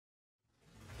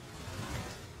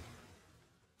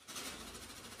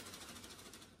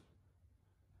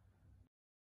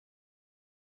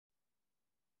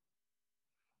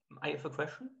I have a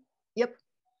question. Yep.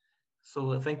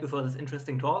 So thank you for this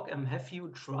interesting talk. Have you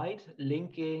tried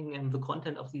linking the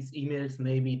content of these emails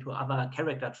maybe to other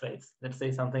character traits? Let's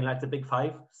say something like the big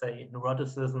five, say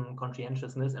neuroticism,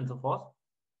 conscientiousness, and so forth.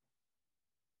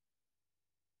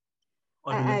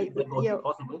 Or do you think that would be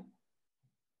possible?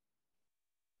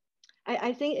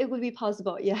 I think it would be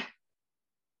possible, yeah.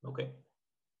 Okay.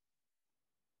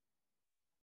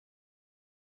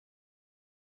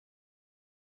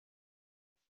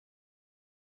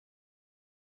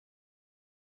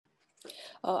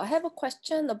 I have a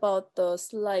question about the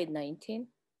slide 19.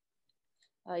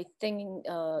 I think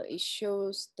it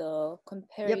shows the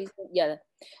comparison. Yep. Yeah.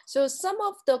 So some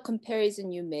of the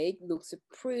comparison you made looks a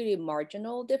pretty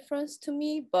marginal difference to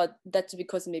me, but that's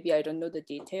because maybe I don't know the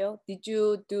detail. Did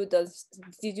you do the?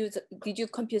 Did you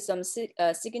compute some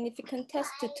significant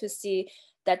test to see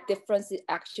that difference is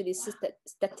actually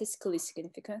statistically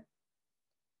significant?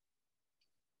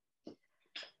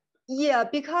 Yeah,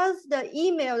 because the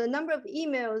number of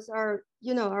emails are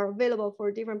available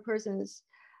for different persons.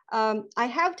 I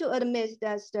have to admit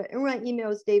that the Enron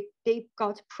emails, they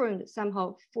got pruned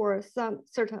somehow for some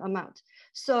certain amount.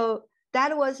 So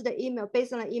that was the email,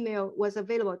 based on the email was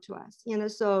available to us.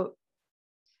 So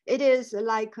it is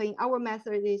like in our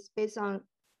method is based on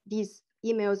these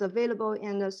emails available,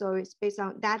 and so it's based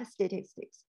on that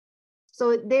statistics.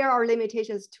 So there are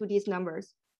limitations to these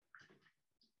numbers.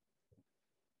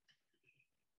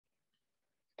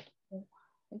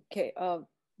 Okay. Yeah.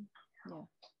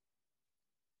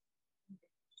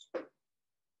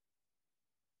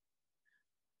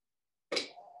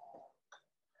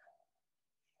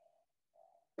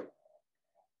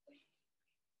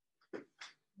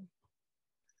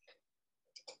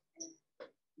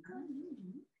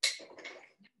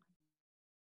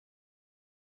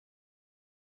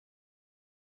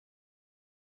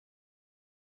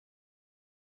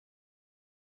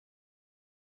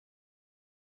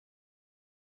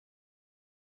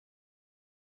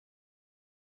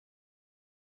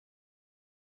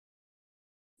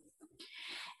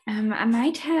 I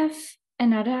might have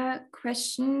another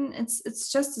question.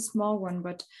 It's just a small one,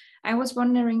 but I was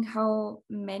wondering how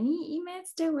many emails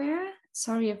there were.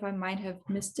 Sorry if I might have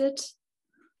missed it.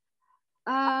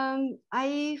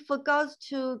 I forgot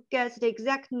to get the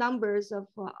exact numbers of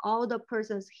all the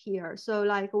persons here. So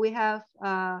like we have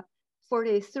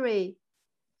 43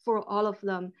 for all of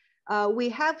them. We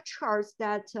have charts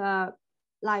that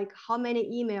like how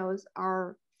many emails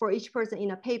are for each person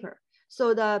in a paper.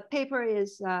 So the paper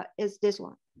is this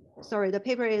one. Sorry, the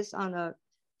paper is on the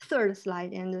third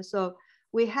slide. And so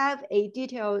we have a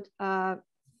detailed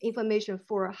information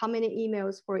for how many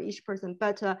emails for each person.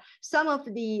 But some of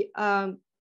the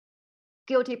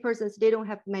guilty persons, they don't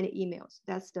have many emails.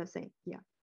 That's the thing, yeah.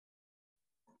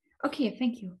 Okay,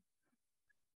 thank you.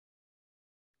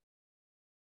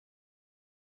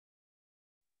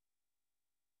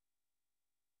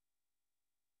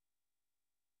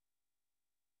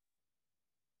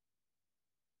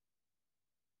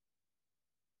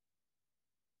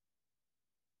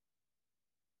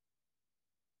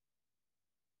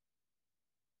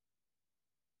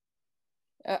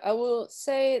 I will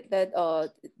say that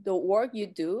the work you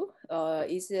do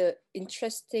is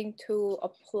interesting to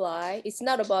apply. It's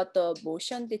not about the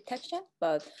motion detection,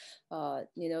 but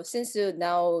since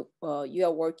now you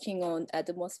are working on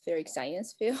atmospheric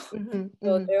science field,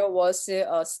 so there was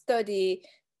a study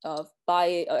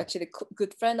by actually a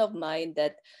good friend of mine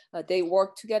that they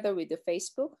worked together with the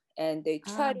Facebook, and they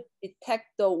try to detect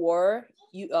the word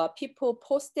people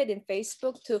posted in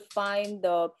Facebook to find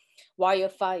the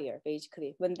wildfire.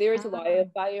 Basically, when there is a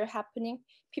wildfire happening,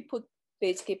 people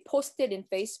basically posted in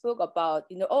Facebook about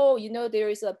there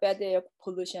is a bad air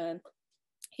pollution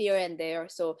here and there.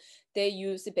 So they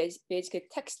use basically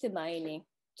text mining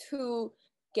to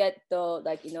get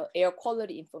the air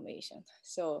quality information.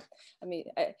 So I mean,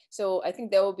 I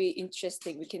think that will be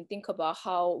interesting. We can think about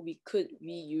how we could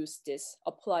reuse this,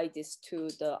 apply this to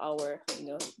our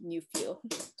new field.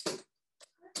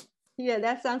 Yeah,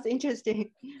 that sounds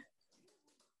interesting.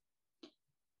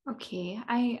 Okay,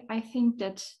 I think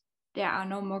that there are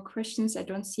no more questions. I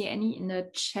don't see any in the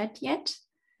chat yet.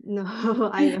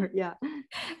 No, either, yeah.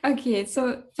 Okay,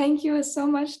 so thank you so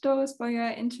much, Doris, for your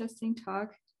interesting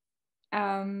talk.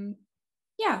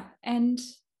 Yeah, and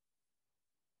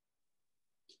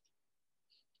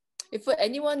if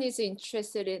anyone is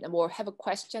interested in or have a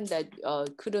question that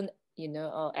couldn't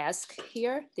ask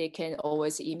here, they can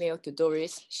always email to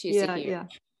Doris. She's here.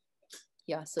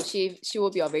 Yeah, so she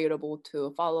will be available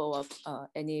to follow up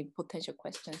any potential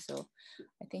questions. So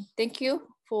I think thank you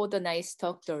for the nice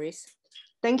talk, Doris.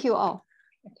 Thank you all.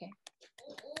 Okay.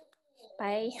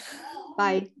 Bye.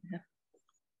 Bye.